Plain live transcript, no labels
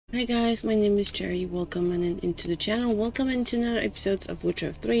Hi guys, my name is Ciri. Welcome into the channel. Welcome into another episode of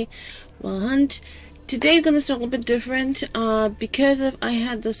Witcher 3 Wild Hunt. Today I'm gonna start a little bit different because I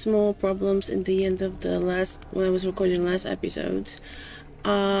had the small problems in the end of the when I was recording the last episode.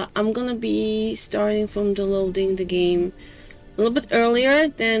 I'm gonna be starting from the loading the game a little bit earlier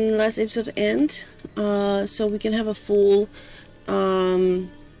than last episode end, so we can have a full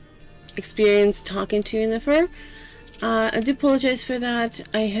experience talking to Yennefer. I do apologize for that.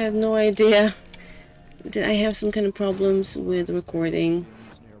 I have no idea that I have some kind of problems with recording.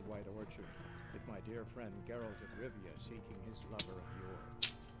 Near White Orchard, with my dear friend Geralt of Rivia seeking his lover of yore,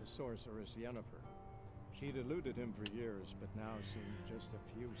 the sorceress Yennefer. She'd eluded him for years, but now seemed just a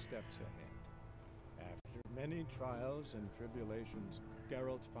few steps ahead. After many trials and tribulations,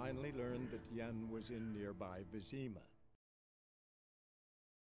 Geralt finally learned that Yen was in nearby Vizima.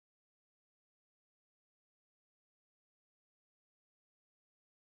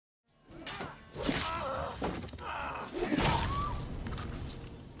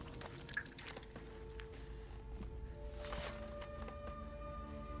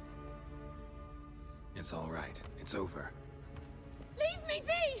 It's all right. It's over. Leave me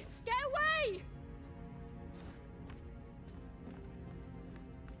be! Get away!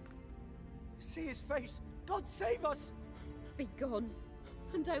 See his face! God save us! Be gone,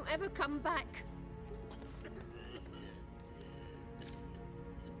 and don't ever come back.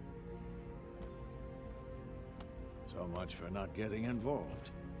 So much for not getting involved.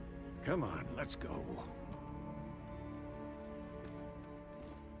 Come on, let's go.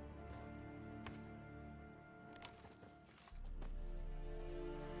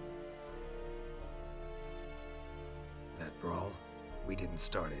 That brawl, we didn't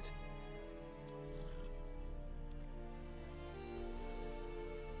start it.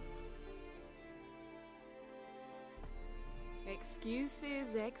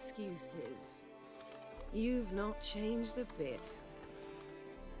 Excuses, excuses. You've not changed a bit.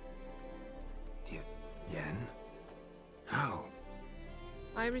 Yen? How?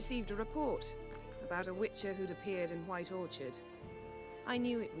 I received a report about a witcher who'd appeared in White Orchard. I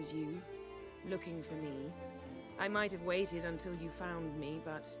knew it was you, looking for me. I might have waited until you found me,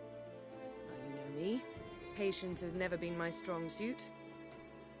 but... well, you know me. Patience has never been my strong suit.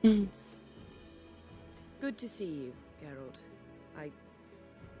 It's good to see you, Geralt.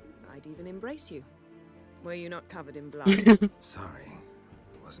 I'd even embrace you. Were you not covered in blood? Sorry.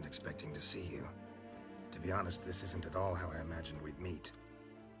 Wasn't expecting to see you. To be honest, this isn't at all how I imagined we'd meet.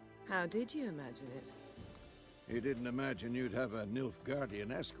 How did you imagine it? You didn't imagine you'd have a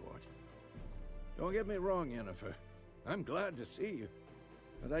Nilfgaardian escort. Don't get me wrong, Yennefer. I'm glad to see you.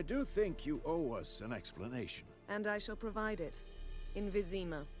 But I do think you owe us an explanation. And I shall provide it. In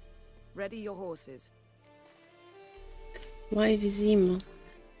Vizima. Ready your horses. Why Vizima?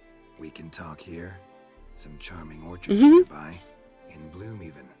 We can talk here. Some charming orchards nearby. In bloom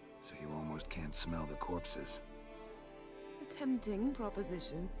even, so you almost can't smell the corpses. A tempting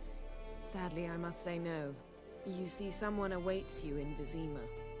proposition. Sadly, I must say no. You see, someone awaits you in Vizima.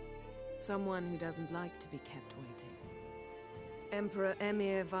 Someone who doesn't like to be kept waiting. Emperor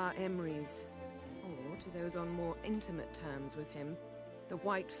Emir var Emrys. Or, to those on more intimate terms with him, the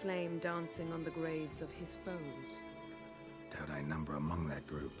white flame dancing on the graves of his foes. Doubt I number among that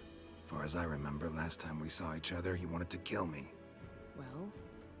group. Far as I remember, last time we saw each other, he wanted to kill me. Well,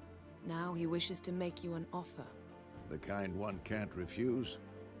 now he wishes to make you an offer. The kind one can't refuse.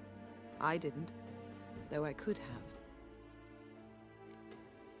 I didn't, though I could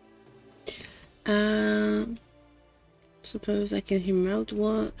have. Suppose I can hear him out.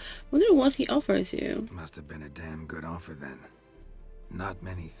 Wonder what he offers you. Must have been a damn good offer then. Not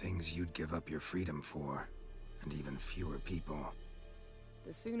many things you'd give up your freedom for, and even fewer people.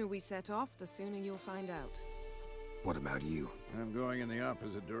 The sooner we set off, the sooner you'll find out. What about you? I'm going in the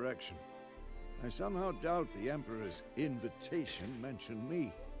opposite direction. I somehow doubt the Emperor's invitation mentioned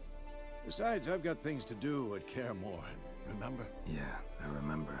me. Besides, I've got things to do at Kaer Morhen, remember? Yeah, I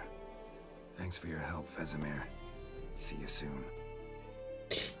remember. Thanks for your help, Vesemir. See you soon.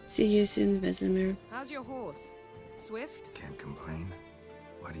 See you soon, Vesemir. How's your horse? Swift? Can't complain.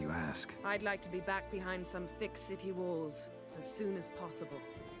 Why do you ask? I'd like to be back behind some thick city walls as soon as possible.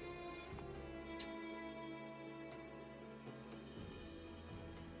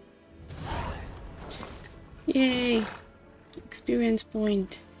 Yay! Experience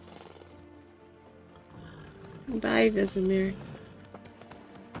point. Bye, Vesemir.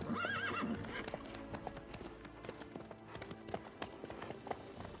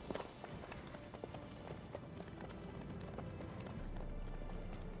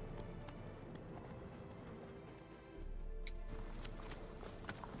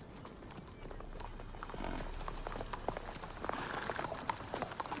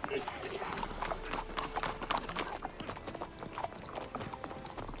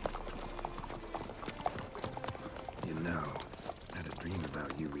 dream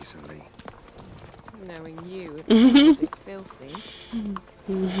about you recently. Knowing you would be filthy.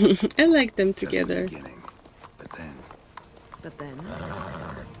 I like them Just together. the beginning. But then...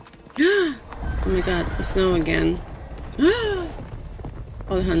 Oh my god, the snow again.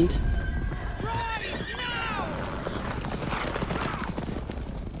 All hunt.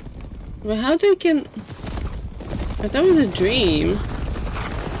 Well, how they can... I thought it was a dream.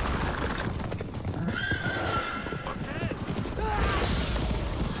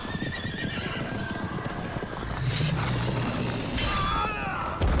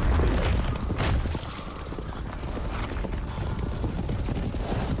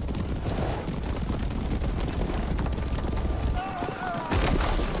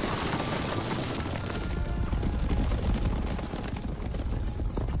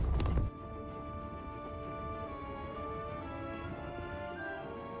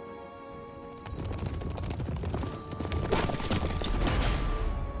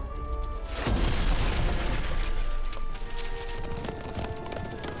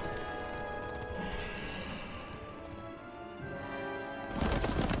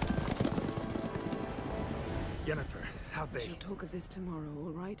 Yennefer, how'd they... She'll talk of this tomorrow,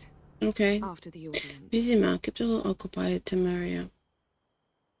 all right? Okay. After the audience. Vizima, capital occupied Temeria.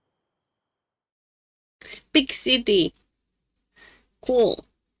 Big city. Cool.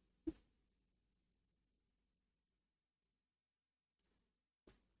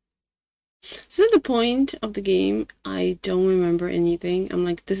 This is the point of the game. I don't remember anything. I'm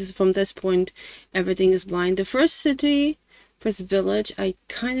like, this is from this point, everything is blind. The first city, first village, I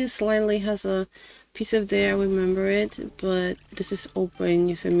kind of slightly has a piece of there, I remember it, but this is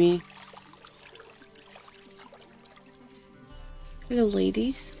open for me. Hello,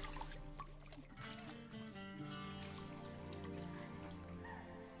 ladies.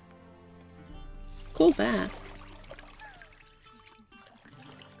 Cool bath.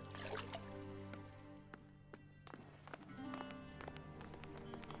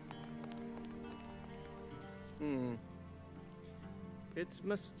 It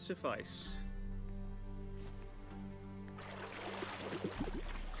must suffice.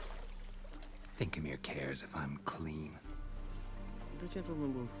 Thinkamere cares if I'm clean. The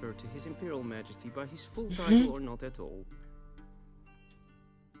gentleman will refer to His Imperial Majesty by his full title or not at all.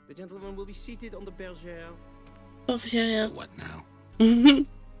 The gentleman will be seated on the bergère. Bergère. What now?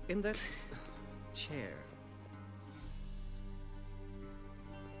 In that chair.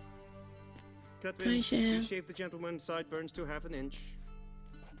 Catwin, Bergère. you shave the gentleman's sideburns to 1/2 inch.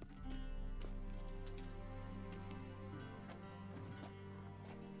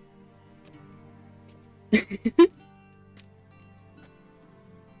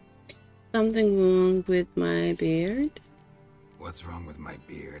 Something wrong with my beard? What's wrong with my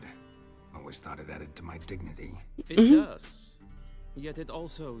beard? Always thought it added to my dignity. It does. Yet it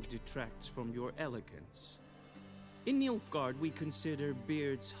also detracts from your elegance. In Nilfgaard, we consider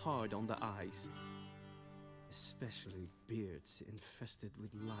beards hard on the eyes. Especially beards infested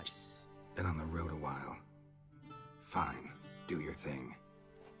with lice. Been on the road a while. Fine, do your thing.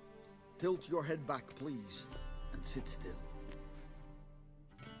 Tilt your head back, please, and sit still.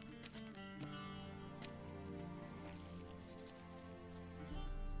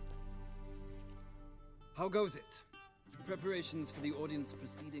 How goes it? Preparations for the audience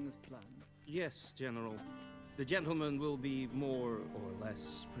proceeding as planned? Yes, General. The gentleman will be more or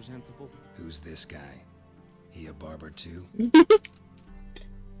less presentable. Who's this guy? He a barber too?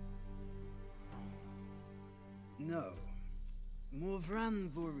 No. Morvran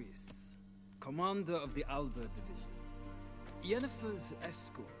Voris, commander of the Alba division. Yennefer's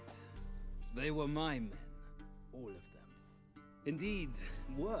escort. They were my men, all of them. Indeed,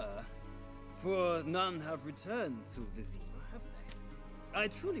 were, for none have returned to Vizima, have they? I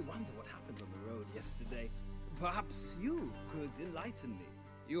truly wonder what happened on the road yesterday. Perhaps you could enlighten me.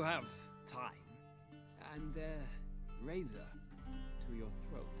 You have time. And razor to your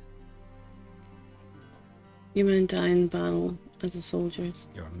throat. You men die in battle as the soldiers.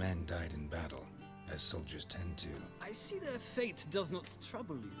 Your men died in battle, as soldiers tend to. I see their fate does not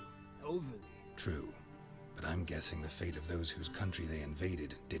trouble you overly. True, but I'm guessing the fate of those whose country they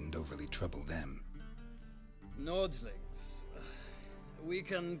invaded didn't overly trouble them. Nordlings. We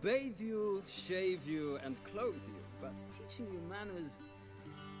can bathe you, shave you, and clothe you, but teaching you manners,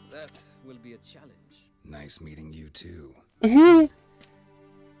 that will be a challenge. Nice meeting you too.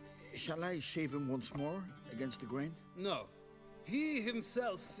 Shall I shave him once more, against the grain? No. He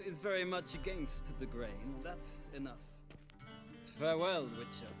himself is very much against the grain. That's enough. Farewell,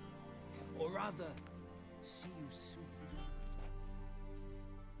 Witcher. Or rather, see you soon.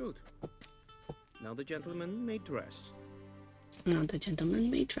 Good. Now the gentleman may dress. Now the gentleman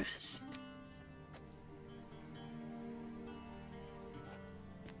may dress.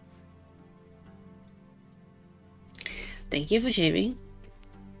 Thank you for shaving.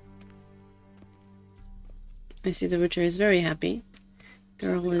 I see the Witcher is very happy.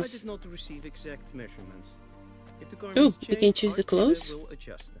 Girl Sadly, is... I did not receive exact measurements. If the Oh, garments we can change, choose the our tailor clothes? will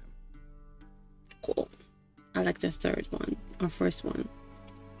adjust them. Cool. I like the third one, or first one.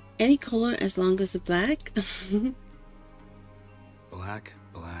 Any color as long as it's black. Black,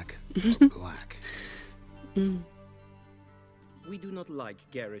 black, or black. We do not like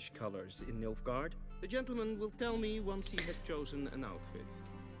garish colors in Nilfgaard. The gentleman will tell me once he has chosen an outfit.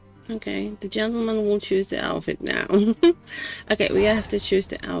 Okay, the gentleman will choose the outfit now. Okay, we have to choose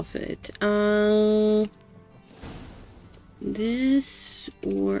the outfit. This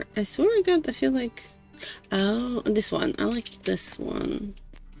or I swear to God, I feel like this one. I like this one.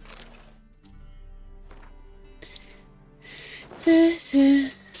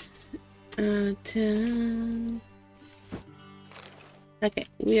 Okay,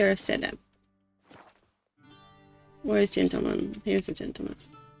 we are set up. Where is gentleman? Here's a gentleman.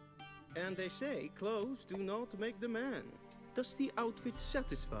 And they say clothes do not make the man. Does the outfit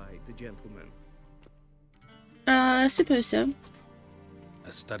satisfy the gentleman? I suppose so.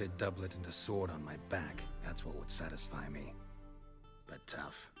 A studded doublet and a sword on my back. That's what would satisfy me. But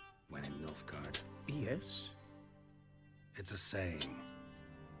tough, when in Nilfgaard. Yes. It's a saying.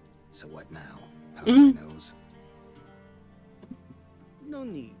 So what now? Powder my nose? No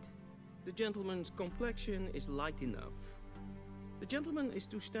need. The gentleman's complexion is light enough. The gentleman is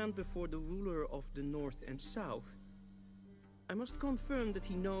to stand before the ruler of the North and South. I must confirm that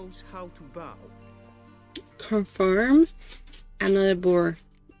he knows how to bow. Confirm? I'm not a boar.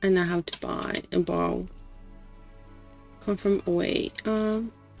 I know how to buy and bow. Confirm away.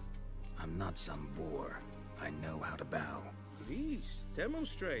 I'm not some boor. I know how to bow. Please,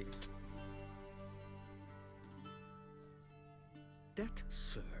 demonstrate. That,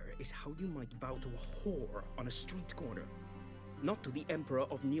 sir, is how you might bow to a whore on a street corner. Not to the Emperor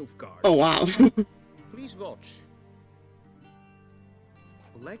of Nilfgaard. Oh, wow. Please watch.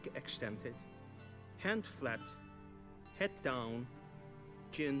 Leg extended, hand flat, head down,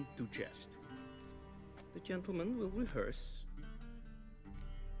 chin to chest. The gentleman will rehearse.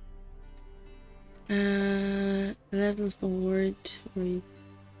 Level forward.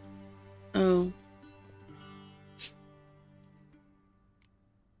 Oh.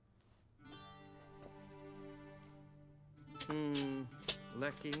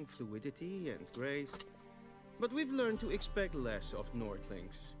 Lacking fluidity and grace. But we've learned to expect less of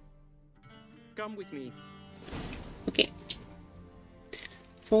Nordlings. Come with me. Okay.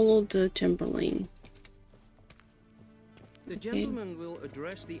 Follow the Chamberlain. The gentleman will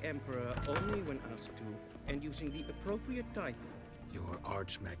address the Emperor only when asked to, and using the appropriate title. Your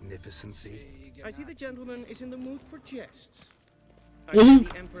arch magnificency. I see the gentleman is in the mood for jests. I think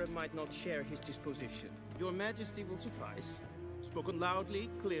the Emperor might not share his disposition. Your Majesty will suffice. Spoken loudly,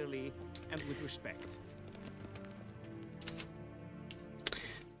 clearly, and with respect.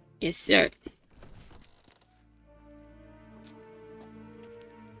 Yes, sir.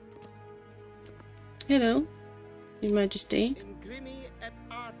 Hello, Your Majesty. In grimi et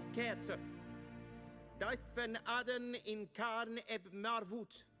art ketzer. Duifen aden in karn eb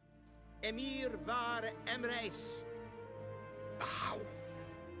marvoet. Emir var emreis. Bow.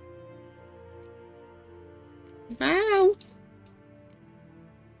 Wow.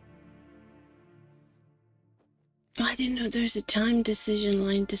 Oh, I didn't know there's a time decision,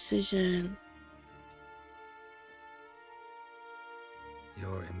 line decision.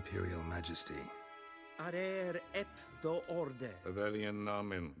 Your Imperial Majesty. Arer ep do orde. Welchen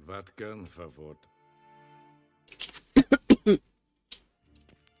Namen? Wat gern favort?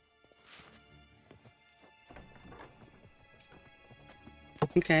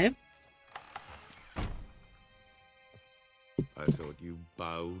 Okay. I thought you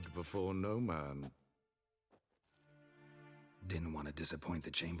bowed before no man. Didn't want to disappoint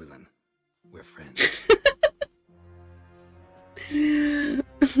the Chamberlain. We're friends.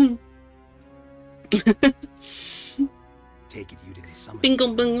 Take it you didn't summon.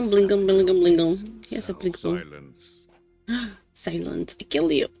 Bingo, bingo, blingo, blingo, blingo. Yes, a blingo. Silence. Silence. I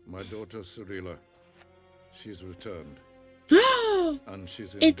kill you. My daughter Cirilla. She's returned. And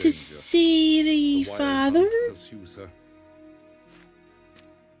she's in It's a danger. Ciri, The wild father. hunt pursues her.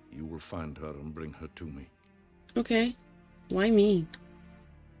 You will find her and bring her to me. Okay. Why me?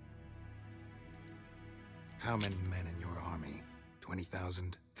 How many men in your army?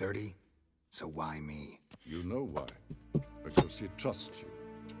 20,000? 30? So why me? You know why? Because she trusts you.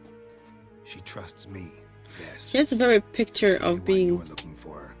 She trusts me. Yes. She has a very picture Tell me of what being you're looking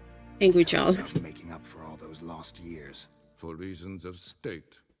for. angry Tell me child. about making up for all those lost years. For reasons of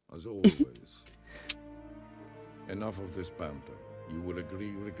state, as always. Enough of this banter. You will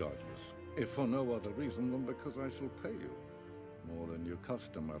agree regardless. If for no other reason than because I shall pay you. More than you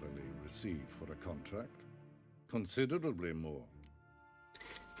customarily receive for a contract. Considerably more.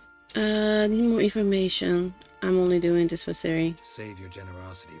 Need more information. I'm only doing this for Ciri. Save your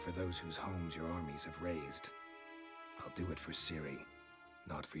generosity for those whose homes your armies have razed. I'll do it for Ciri,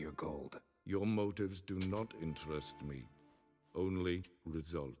 not for your gold. Your motives do not interest me. Only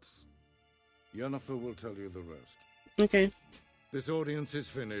results. Yennefer will tell you the rest. Okay. This audience is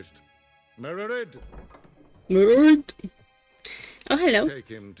finished. Mererid! Nerd. Oh, hello. Take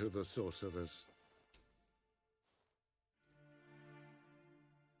him to the sorceress.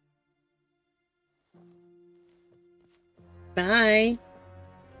 Bye.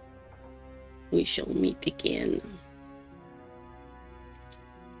 We shall meet again.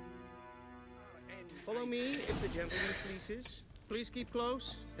 Follow me, if the gentleman pleases. Please keep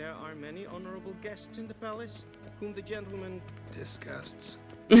close. There are many honorable guests in the palace, whom the gentleman Disgusts.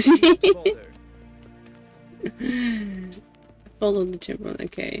 bother. Follow the children,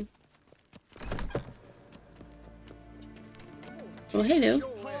 okay. Oh, hello.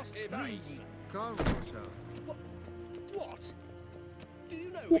 Calm yourself. What? Do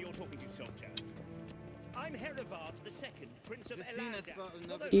you know who you're talking to, soldier? I'm Herivard II, Prince of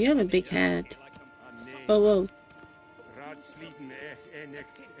Elander. You have a big head. Oh, whoa.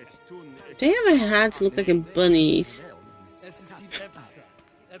 They have hats look like a bunnies.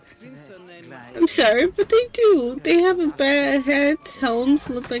 I'm sorry, but they do. They have a bad hats, helms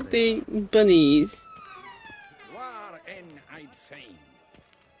look like they bunnies.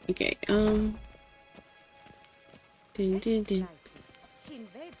 Okay, Din din din.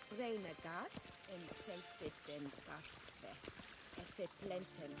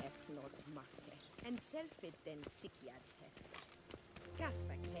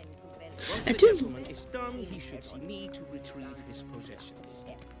 Once the gentleman is done, he should see me to retrieve his possessions.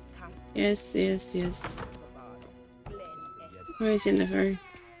 Yes, yes, yes. Where is Yennefer?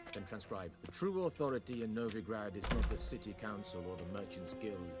 Then transcribe. The true authority in Novigrad is not the city council or the merchants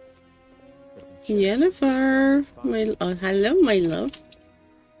guild, but the church. Yennefer! Hello, my love.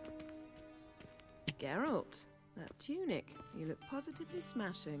 Geralt, that tunic. You look positively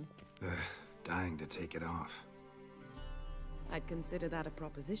smashing. Dying to take it off. I'd consider that a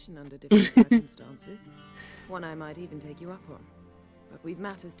proposition under different circumstances. One I might even take you up on. But we've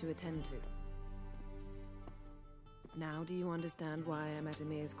matters to attend to. Now do you understand why I'm at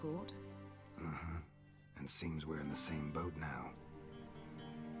Emir's court? And seems we're in the same boat now.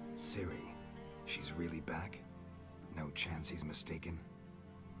 Ciri, she's really back? No chance he's mistaken?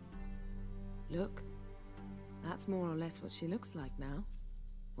 Look, that's more or less what she looks like now.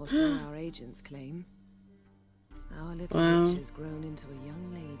 Or so our agents claim. Our little witch has grown into a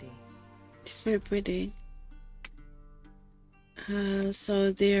young lady. She's very pretty.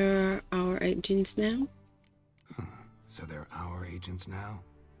 So they're our agents now? So they're our agents now?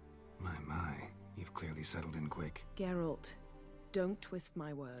 My, you've clearly settled in quick. Geralt, don't twist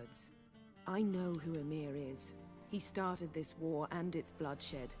my words. I know who Emir is. He started this war and its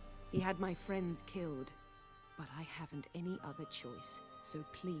bloodshed. He had my friends killed. But I haven't any other choice. So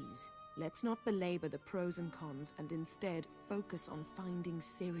please, let's not belabor the pros and cons and instead focus on finding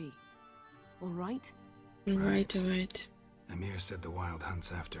Ciri. All right? Right, alright. Emir said the Wild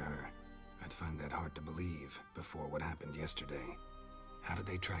Hunt's after her. I'd find that hard to believe before what happened yesterday. How did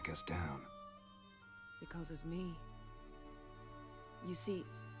they track us down? Because of me. You see,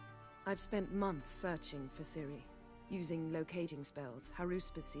 I've spent months searching for Ciri, using locating spells,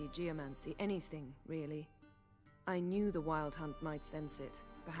 haruspicy, geomancy, anything, really. I knew the Wild Hunt might sense it,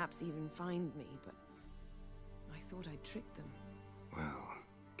 perhaps even find me, but I thought I'd tricked them. Well,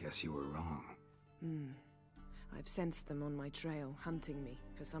 guess you were wrong. I've sensed them on my trail, hunting me,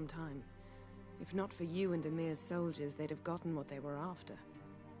 for some time. If not for you and Emir's soldiers, they'd have gotten what they were after.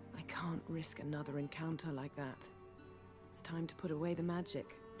 I can't risk another encounter like that. It's time to put away the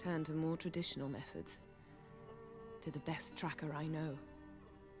magic, turn to more traditional methods. To the best tracker I know.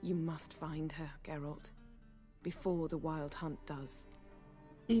 You must find her, Geralt. Before the Wild Hunt does.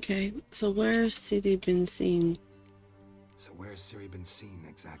 Okay, so where's Ciri been seen? So where's Ciri been seen,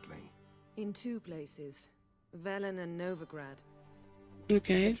 exactly? In two places. Velen and Novigrad.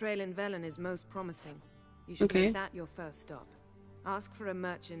 Okay. The trail in Velen is most promising. You should make that your first stop. Ask for a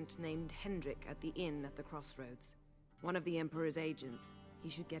merchant named Hendrik at the inn at the crossroads. One of the Emperor's agents. He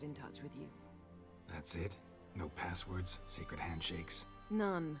should get in touch with you. That's it? No passwords? Secret handshakes?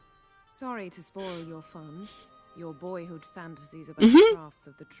 None. Sorry to spoil your fun, your boyhood fantasies about the crafts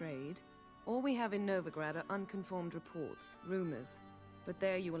of the trade. All we have in Novigrad are unconfirmed reports, rumors. But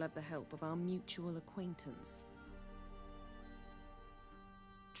there you will have the help of our mutual acquaintance.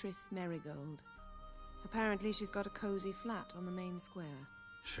 Triss Merigold. Apparently she's got a cozy flat on the main square.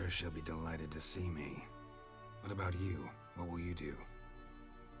 Sure she'll be delighted to see me. What about you? What will you do?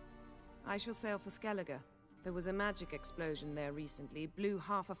 I shall sail for Skellige. There was a magic explosion there recently, blew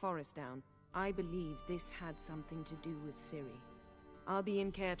half a forest down. I believe this had something to do with Ciri. I'll be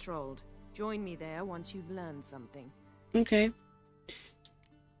in Caer Trold. Join me there once you've learned something. Okay.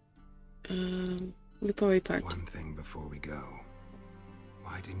 We probably part. One thing before we go.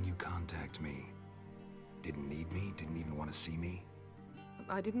 Why didn't you contact me? Didn't need me? Didn't even want to see me?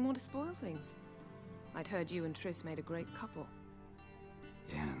 I didn't want to spoil things. I'd heard you and Triss made a great couple.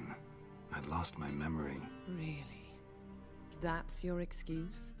 Yen, I'd lost my memory. Really? That's your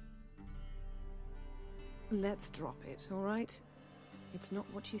excuse? Let's drop it, all right? It's not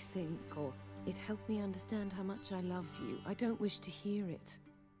what you think, or it helped me understand how much I love you. I don't wish to hear it.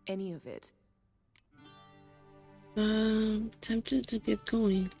 Any of it. Tempted to get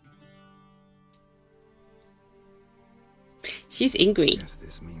going. She's angry. Guess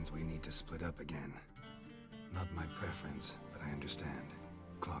this means we need to split up again. Not my preference, but I understand.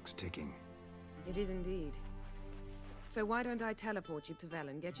 Clock's ticking. It is indeed. So why don't I teleport you to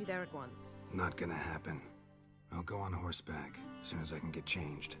Velen, get you there at once? Not gonna happen. I'll go on horseback, as soon as I can get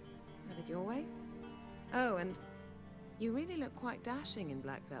changed. Have it your way? Oh, and you really look quite dashing in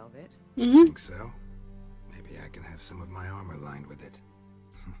black velvet. Think so? Maybe I can have some of my armor lined with it.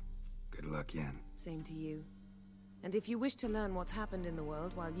 Good luck, Yen. Same to you. And if you wish to learn what's happened in the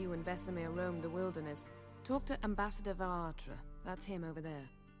world while you and Vesemir roamed the wilderness, talk to Ambassador Varatra. That's him over there.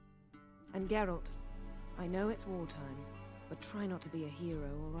 And Geralt, I know it's wartime, but try not to be a hero,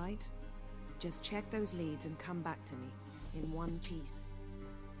 all right? Just check those leads and come back to me, in one piece.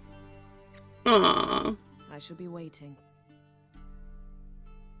 Aww. I shall be waiting.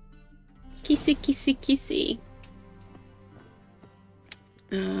 Kissy, kissy, kissy.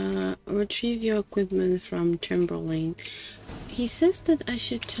 Retrieve your equipment from Chamberlain. He says that I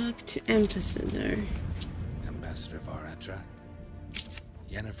should talk to Ambassador. Ambassador Varatra?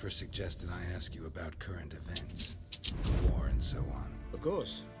 Yennefer suggested I ask you about current events, war and so on. Of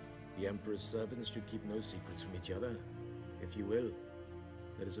course. The Emperor's servants should keep no secrets from each other. If you will,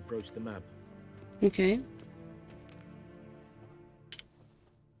 let us approach the map. Okay.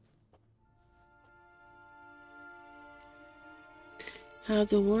 How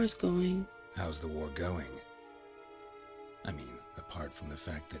the war's going? How's the war going? I mean, apart from the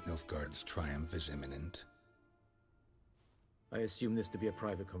fact that Nilfgaard's triumph is imminent. I assume this to be a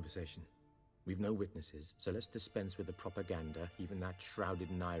private conversation. We've no witnesses, so let's dispense with the propaganda, even that shrouded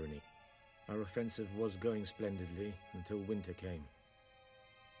in irony. Our offensive was going splendidly until winter came.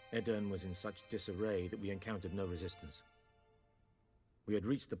 Edirn was in such disarray that we encountered no resistance. We had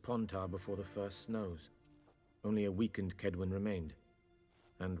reached the Pontar before the first snows. Only a weakened Kedwen remained,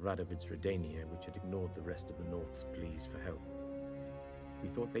 and Radovid's Redania, which had ignored the rest of the North's pleas for help. We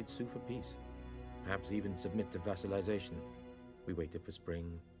thought they'd sue for peace, perhaps even submit to vassalization. We waited for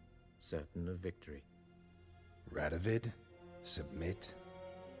spring, certain of victory. Radovid? Submit?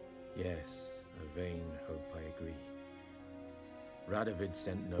 Yes, a vain hope, I agree. Radovid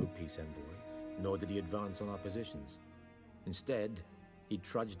sent no peace envoys, nor did he advance on our positions. Instead, he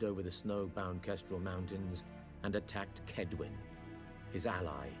trudged over the snow-bound Kestrel Mountains and attacked Kedwen, his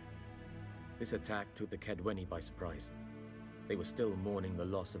ally. This attack took the Kedweni by surprise. They were still mourning the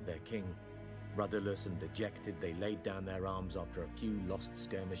loss of their king. Rudderless and dejected, they laid down their arms after a few lost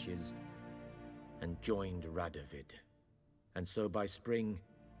skirmishes and joined Radovid. And so by spring,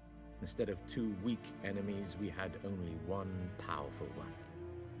 instead of two weak enemies, we had only one powerful one.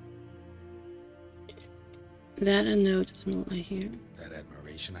 That a note is what I hear. That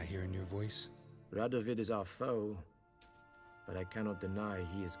admiration I hear in your voice? Radovid is our foe, but I cannot deny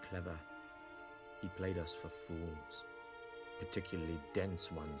he is clever. He played us for fools, particularly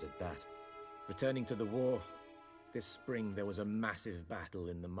dense ones at that. Returning to the war, this spring there was a massive battle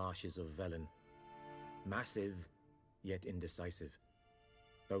in the marshes of Velen. Massive, yet indecisive.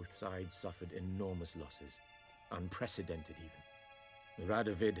 Both sides suffered enormous losses, unprecedented even.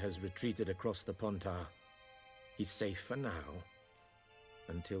 Radovid has retreated across the Pontar. He's safe for now,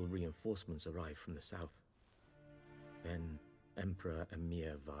 until reinforcements arrive from the south. Then Emperor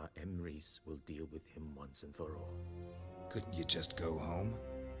Emir var Emrys will deal with him once and for all. Couldn't you just go home?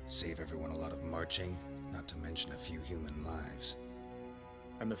 Save everyone a lot of marching, not to mention a few human lives.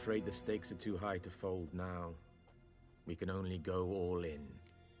 I'm afraid the stakes are too high to fold now. We can only go all in.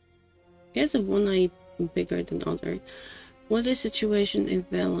 He has a one eye bigger than other. What is the situation in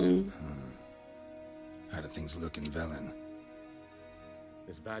Velen? How do things look in Velen?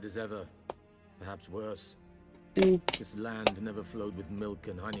 As bad as ever. Perhaps worse. Mm. This land never flowed with milk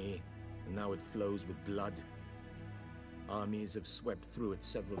and honey, and now it flows with blood. Armies have swept through it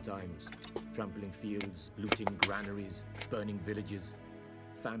several times, trampling fields, looting granaries, burning villages.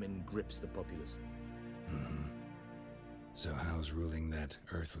 Famine grips the populace. So how's ruling that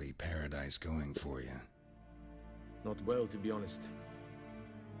earthly paradise going for you? Not well, to be honest.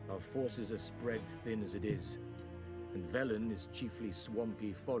 Our forces are spread thin as it is, and Velen is chiefly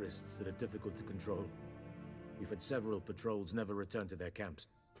swampy forests that are difficult to control. We've had several patrols never return to their camps.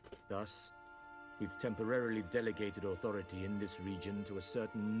 Thus, we've temporarily delegated authority in this region to a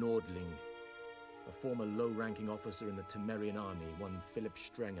certain Nordling, a former low-ranking officer in the Temerian army, one Philip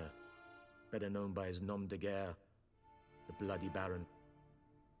Strenger, better known by his nom de guerre, the Bloody Baron.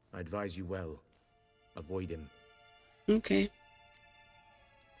 I advise you well. Avoid him. Okay.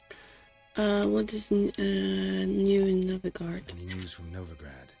 What is new in Novigrad? Any news from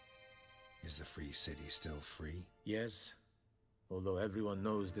Novigrad? Is the free city still free? Yes, although everyone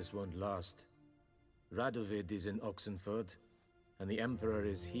knows this won't last. Radovid is in Oxenford, and the Emperor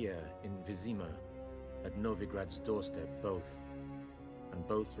is here in Vizima, at Novigrad's doorstep, both. And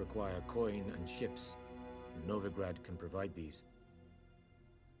both require coin and ships, and Novigrad can provide these.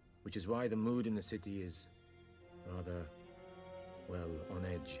 Which is why the mood in the city is rather, well, on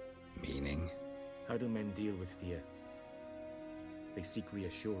edge. Meaning? How do men deal with fear? They seek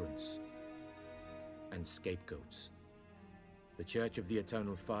reassurance and scapegoats. The Church of the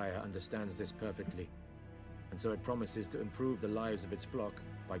Eternal Fire understands this perfectly, and so it promises to improve the lives of its flock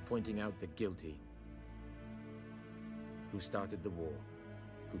by pointing out the guilty. Who started the war?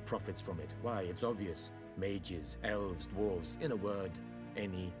 Who profits from it? Why, it's obvious. Mages, elves, dwarves, in a word,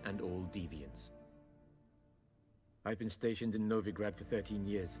 any and all deviants. I've been stationed in Novigrad for 13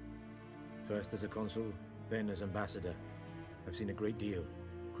 years. First as a consul, then as ambassador. I've seen a great deal.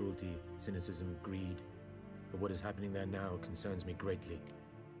 Cruelty, cynicism, greed. But what is happening there now concerns me greatly.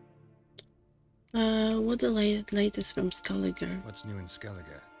 What the latest from Skellige? What's new in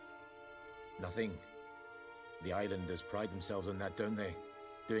Skellige? Nothing. The islanders pride themselves on that, don't they?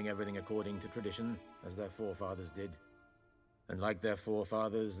 Doing everything according to tradition, as their forefathers did. And like their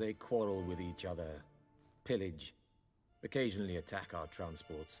forefathers, they quarrel with each other, pillage, occasionally attack our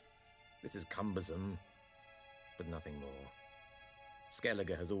transports. This is cumbersome, but nothing more.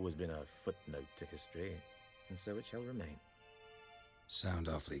 Skellige has always been a footnote to history, and so it shall remain. Sound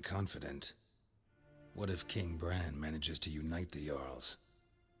awfully confident. What if King Bran manages to unite the Jarls?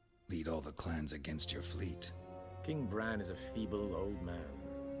 Lead all the clans against your fleet? King Bran is a feeble old man.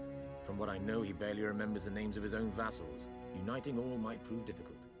 From what I know, he barely remembers the names of his own vassals. Uniting all might prove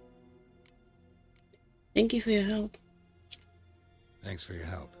difficult. Thank you for your help. Thanks for your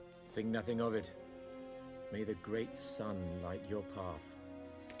help. Think nothing of it. May the great sun light your path.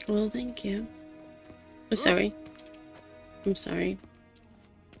 Well, thank you. Oh, sorry. I'm sorry.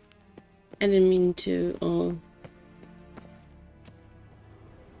 I didn't mean to,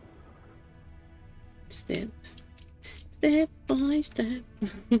 step. Step by step.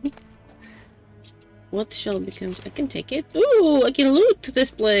 What shall become? I can take it. Ooh, I can loot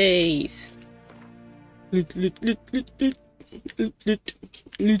this place. Loot, loot, loot, loot, loot. Loot, loot,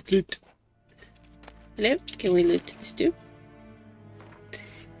 loot, loot. Hello, can we loot this too?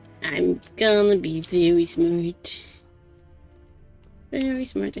 I'm gonna be very smart. Very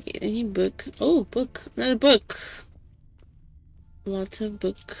smart. Okay, any book? Oh, book. Another book. Lots of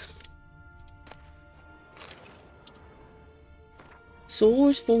book.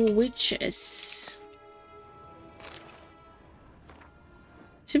 Swords for witches.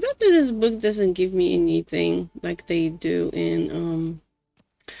 Too bad that this book doesn't give me anything like they do in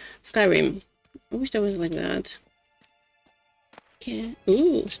Skyrim. I wish that was like that. Okay.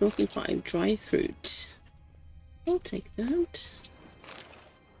 Ooh, smoking pipe, dry fruit. I'll take that.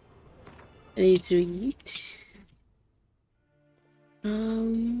 I need to eat.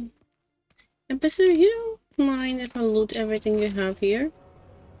 Ambassador, you don't mind if I loot everything you have here?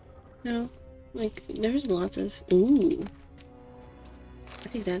 No, like there's lots of. Ooh. I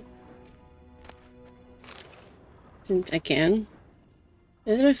think that. Since I can.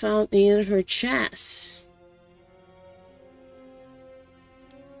 And then I found her chest.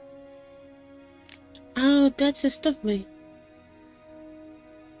 Oh, that's the stuff, mate.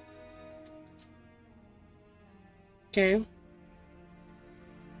 Okay.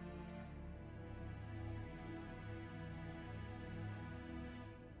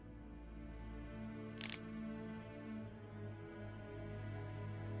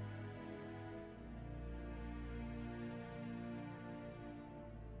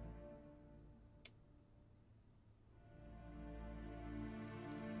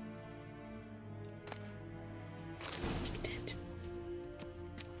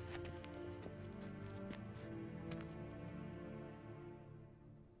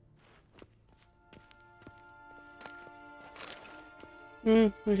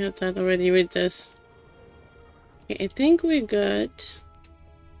 We have that already with this. Okay, I think we're good.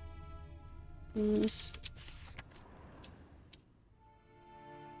 Yes.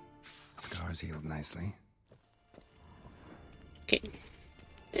 Scars healed nicely. Okay.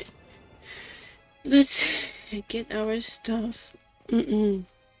 Let's get our stuff.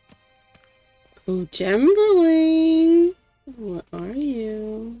 Oh, Chamberlain! What are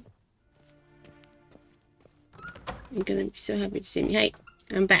you? You're gonna be so happy to see me. Hey,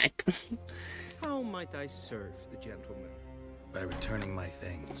 I'm back. How might I serve the gentleman? By returning my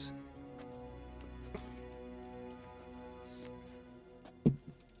things.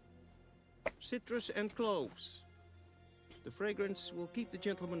 Citrus and cloves. The fragrance will keep the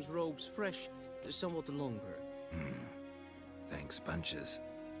gentleman's robes fresh somewhat longer. Thanks, bunches.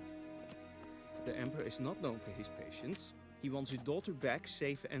 The Emperor is not known for his patience. He wants his daughter back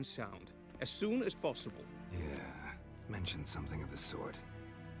safe and sound, as soon as possible. Yeah, mentioned something of the sort.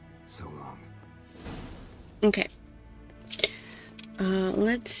 So long. Okay.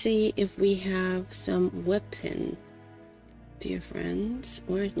 Let's see if we have some weapon. Dear friends,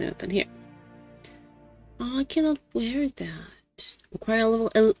 where's my weapon? Here. Oh, I cannot wear that. Require a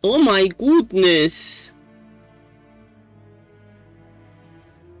level L. Oh my goodness.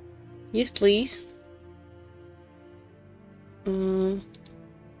 Yes, please. How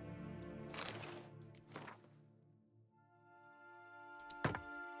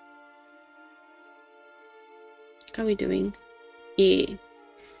are we doing? Yeah.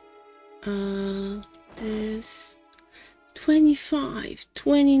 This 25,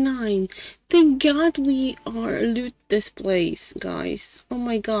 29. Thank God we are loot this place, guys. Oh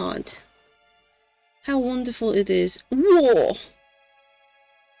my God. How wonderful it is. Whoa.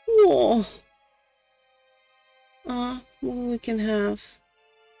 Whoa. What we can have.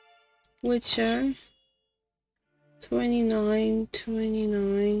 Witcher. 29,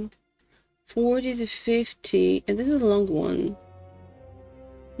 29. 40 to 50. And this is a long one.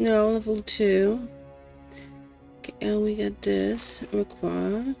 No, level 2. Okay, and we got this.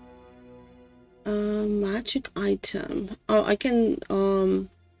 Require. Magic item. Oh, I can,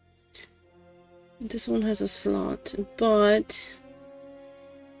 this one has a slot, but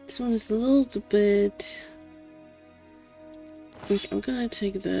this one is a little bit... Okay, I'm gonna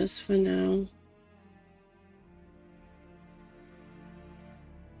take this for now.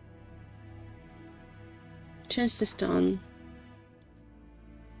 Change to stun.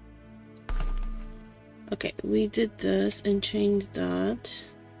 Okay, we did this and changed that.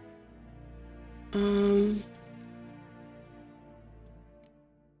 So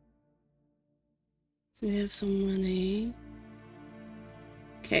we have some money.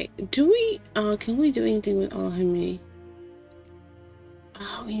 Okay, do we can we do anything with alchemy?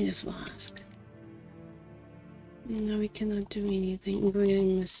 Oh, we need a flask. No, we cannot do anything. We're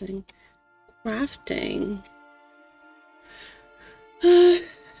getting missing. Crafting.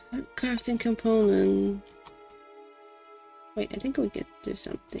 Crafting component. Wait, I think we could do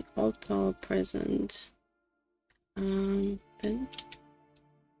something. All power present. Bin.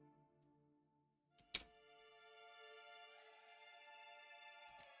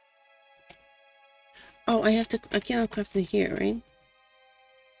 Oh, I cannot craft in here, right?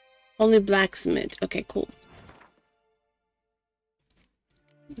 Only blacksmith. Okay, cool.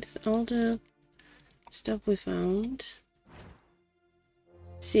 That's all the stuff we found.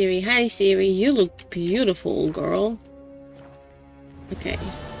 Ciri, hi Ciri, you look beautiful, girl. Okay.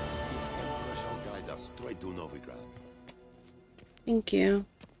 Thank you.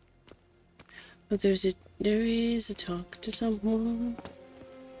 Oh, there is a talk to someone.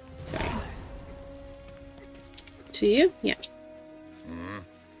 Sorry. To you? Yeah.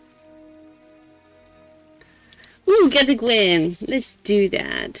 Ooh, get the Gwen. Let's do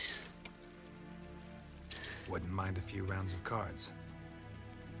that. Wouldn't mind a few rounds of cards.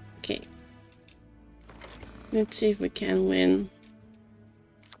 Okay. Let's see if we can win.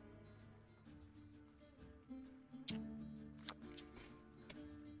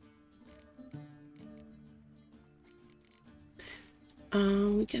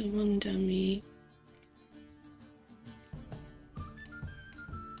 We got one dummy.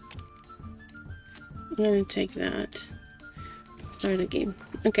 I'm gonna take that. Start a game.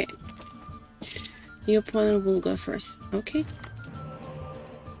 Okay. Your opponent will go first. Okay.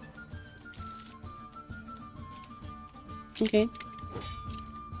 Okay.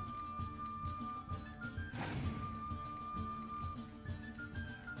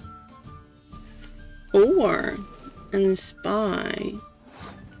 Or and spy.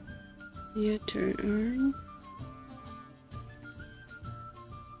 Your turn.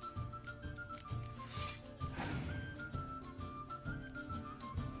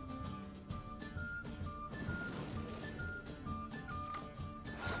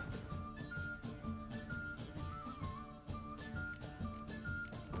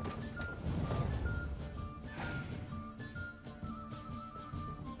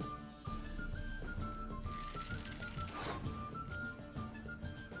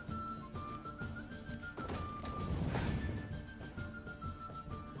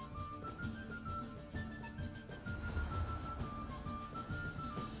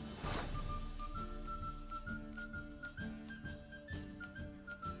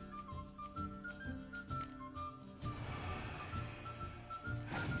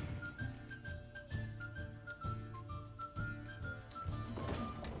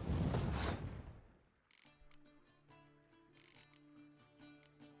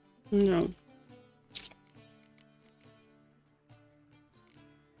 No.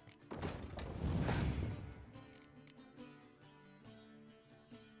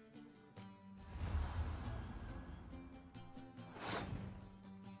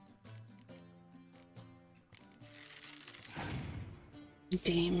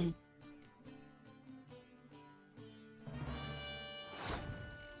 Damn.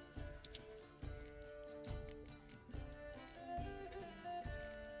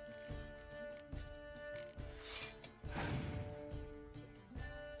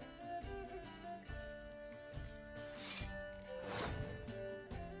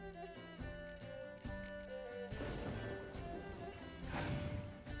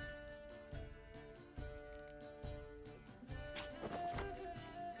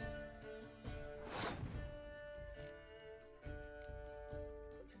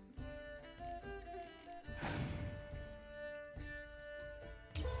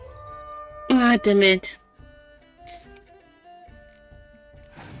 Ah, damn it.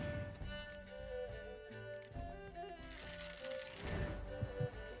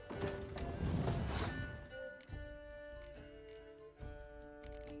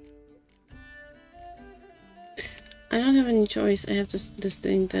 I don't have any choice. I have to just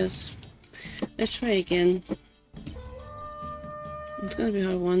doing this. Let's try again. It's gonna be a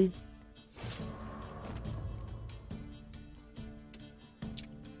hard one.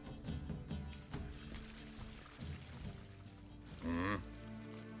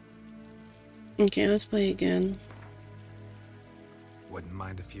 Okay, let's play again. Wouldn't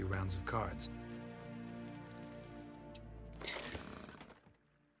mind a few rounds of cards.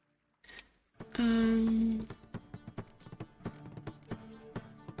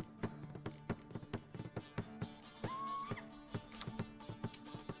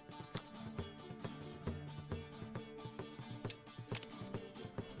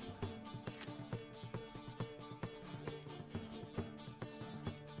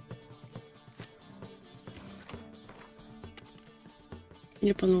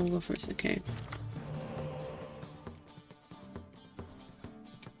 Yep, I'll go first, okay.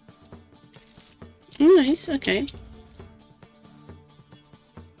 Nice, okay.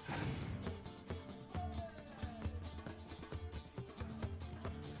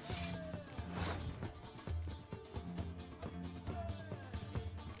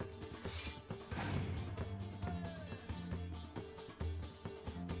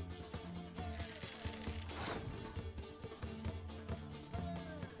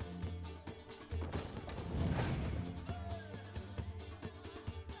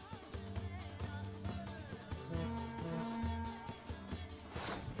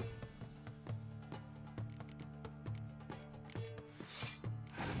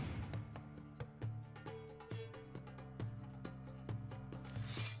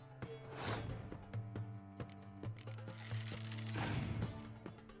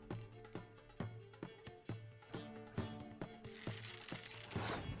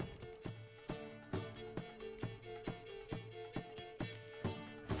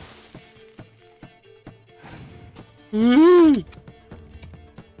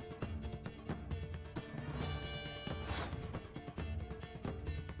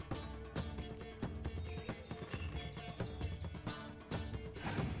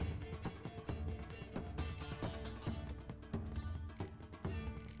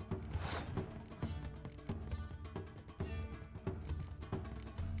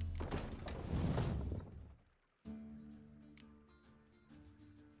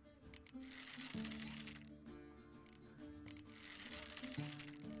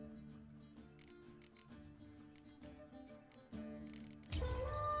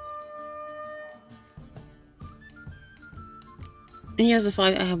 He has a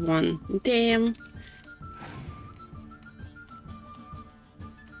 5, I have 1. Damn.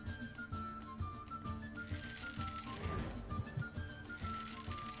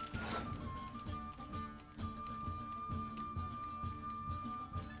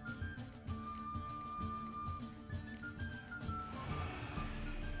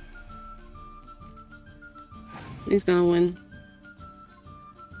 He's gonna win.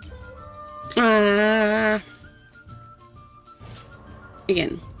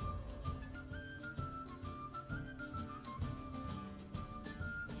 Again.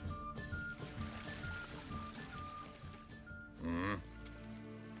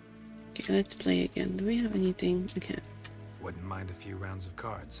 Okay, let's play again. Do we have anything? Okay. Wouldn't mind a few rounds of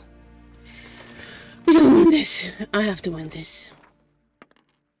cards. We don't win this. I have to win this.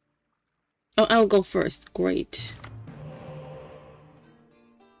 Oh, I'll go first. Great.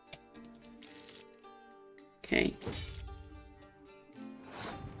 Okay.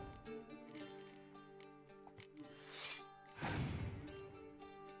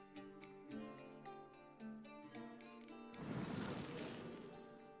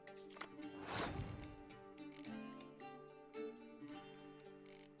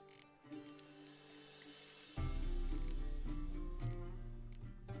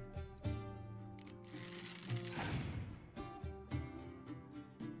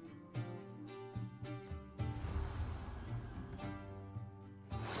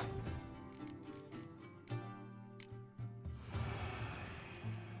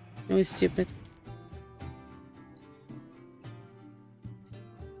 That was stupid.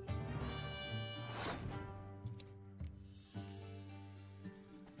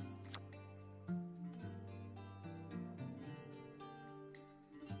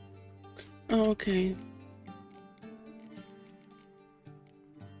 Oh, okay.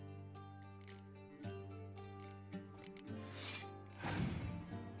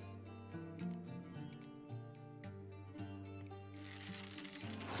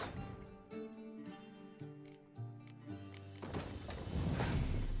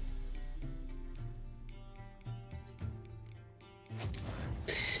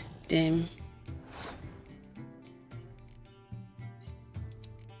 Damn.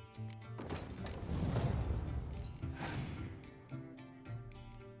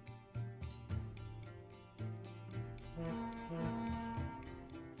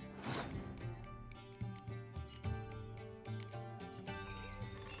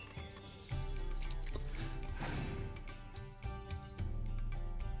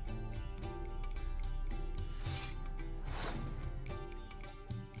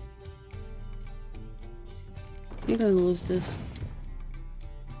 I'm gonna lose this.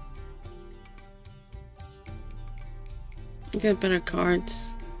 Get better cards.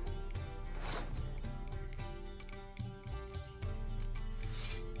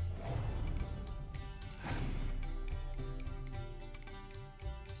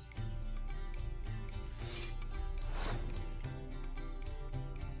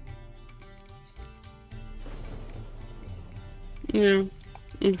 Yeah.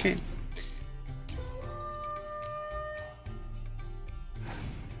 Okay.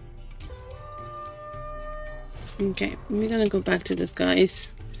 Okay, we're gonna go back to this,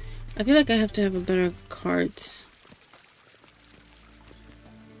 guys. I feel like I have to have a better cards.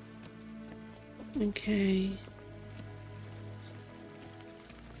 Okay.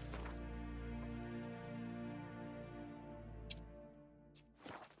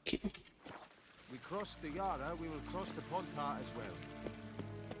 Okay. We crossed the Yara, we will cross the Pontar as well.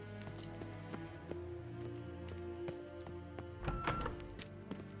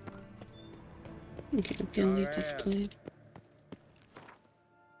 Okay, I'm gonna leave this play.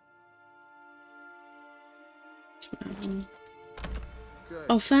 Travel. Good.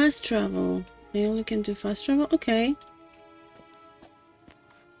 Oh, fast travel. I only can do fast travel? Okay.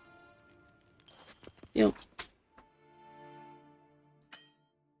 Yo.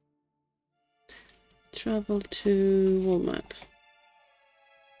 Travel to world map.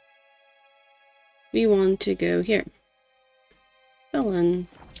 We want to go here. Ellen.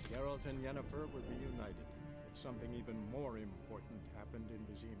 Geralt and Yennefer were reunited, but something even more important happened in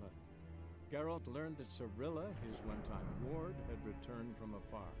Vizima. Geralt learned that Cirilla, his one-time ward, had returned from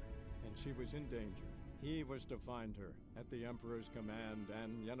afar, and she was in danger. He was to find her, at the Emperor's command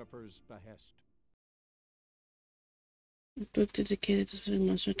and Yennefer's behest. A book dedicated to specific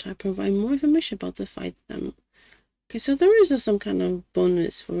monster type provide more information about the fight them. Okay, so there is some kind of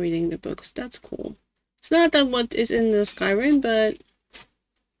bonus for reading the books. That's cool. It's not that what is in the Skyrim, but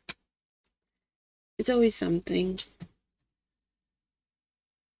it's always something.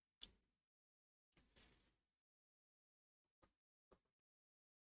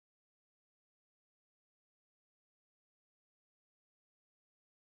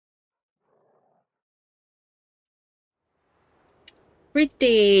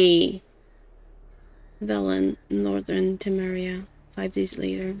 Pretty! Velen, Northern Temeria, 5 days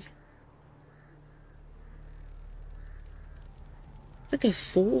later. It's like a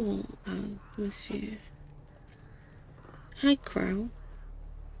fall atmosphere. Hi, Crow.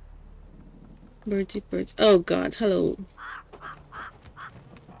 Birdie birds. Oh god, hello.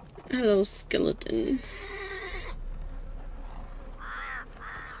 Hello, skeleton.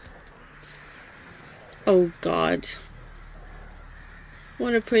 Oh god.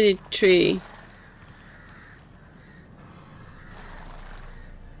 What a pretty tree.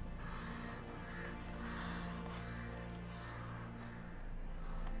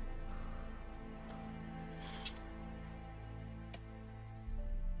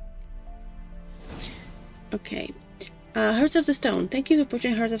 Okay. Hearts of the Stone. Thank you for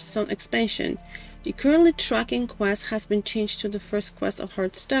purchasing Heart of the Stone expansion. The currently tracking quest has been changed to the first quest of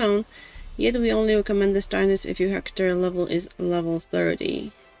Heartstone, yet we only recommend the starting this if your character level is level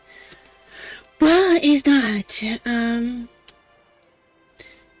 30. Well, is that?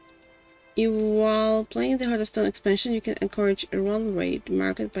 While playing the Heart of Stone expansion, you can encourage a run raid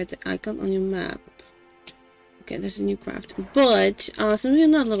marked by the icon on your map. Okay, there's a new craft. But, since we're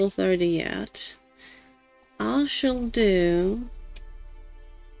not level 30 yet, I shall do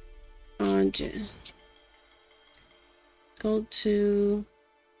go to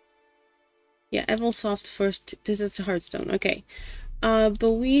Yeah, Evilsoft first. This is a Hearthstone. Okay.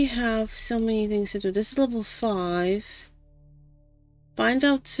 But we have so many things to do. This is level 5. Find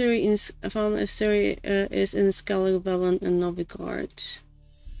out found if Ciri is in Skellig, Velen, and Novigard.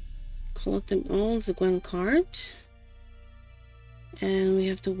 Collect them all. It's a Gwen card. And we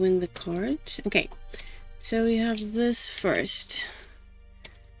have to win the card. Okay. So we have this first.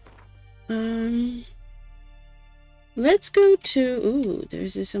 Let's go to... Ooh,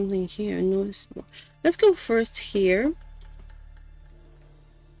 there's something here. No, let's go first here.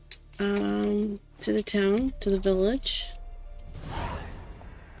 To the town, to the village.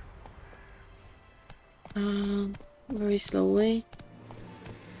 Very slowly.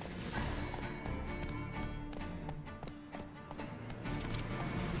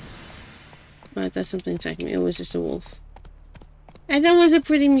 But that's something attacking me. It was just a wolf. And that was a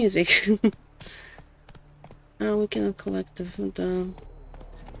pretty music. We cannot collect the...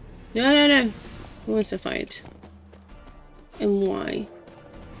 No. Who wants to fight? And why?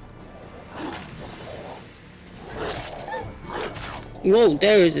 Whoa,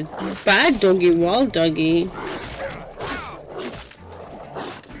 there is a bad doggy, wild doggy.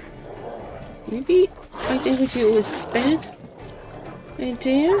 Maybe fighting with you was a bad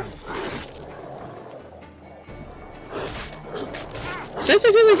idea? Sometimes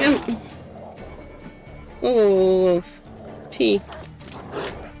I feel like I'm... Whoa. T.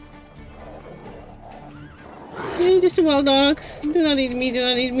 Hey, just the wild dogs. Do not eat me, do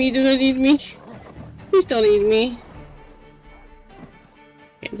not eat me, do not eat me. Please don't eat me.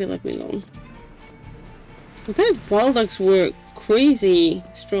 Okay, they let me alone. I thought wild dogs were crazy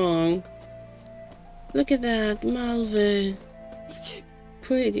strong. Look at that, Malve.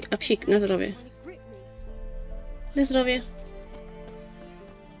 Pretty. A psik, na zdrowie. Na zdrowie.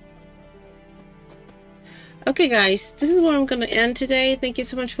 Okay guys, this is where I'm gonna end today. Thank you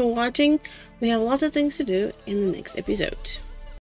so much for watching. We have lots of things to do in the next episode.